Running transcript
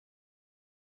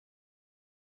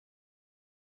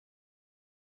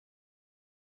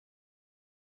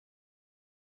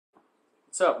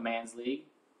What's up, Mans League?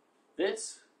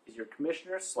 This is your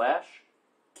commissioner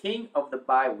 / king of the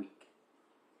bye week.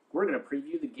 We're going to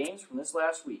preview the games from this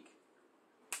last week.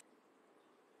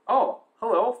 Oh,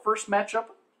 hello. First matchup,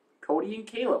 Cody and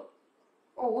Caleb.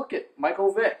 Oh, look at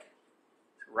Michael Vick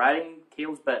riding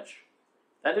Caleb's bench.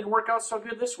 That didn't work out so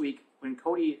good this week when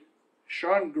Cody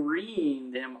Sean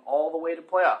Greened him all the way to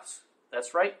playoffs.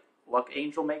 That's right. Luck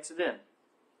Angel makes it in.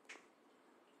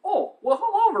 Oh, well,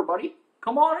 hello, everybody.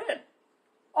 Come on in.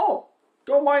 Oh,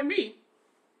 don't mind me.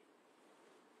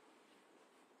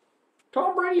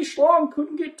 Tom Brady Schlong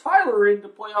couldn't get Tyler into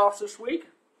playoffs this week.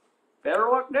 Better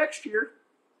luck next year.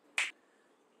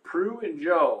 Prue and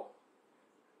Joe.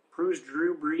 Prue's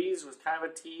Drew Brees was kind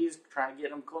of a tease, trying to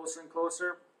get him closer and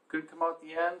closer. Couldn't come out at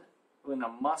the end. In a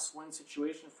must-win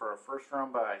situation for a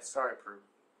first-round bye. Sorry, Prue.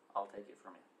 I'll take it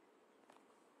from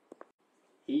you.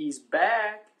 He's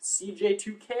back.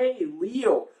 CJ2K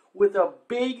Leo with a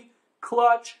big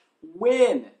clutch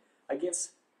win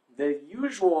against the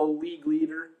usual league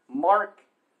leader, Mark,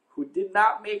 who did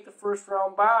not make the first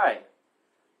round bye.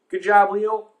 Good job,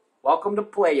 Leo. Welcome to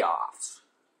playoffs.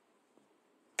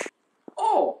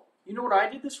 Oh, you know what I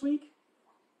did this week?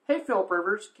 Hey, Philip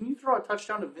Rivers, can you throw a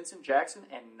touchdown to Vincent Jackson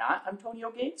and not Antonio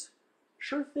Gates?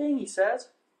 Sure thing, he says.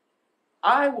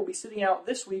 I will be sitting out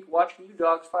this week watching you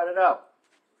dogs fight it out.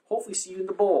 Hopefully see you in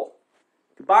the bowl.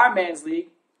 Goodbye, Mans League.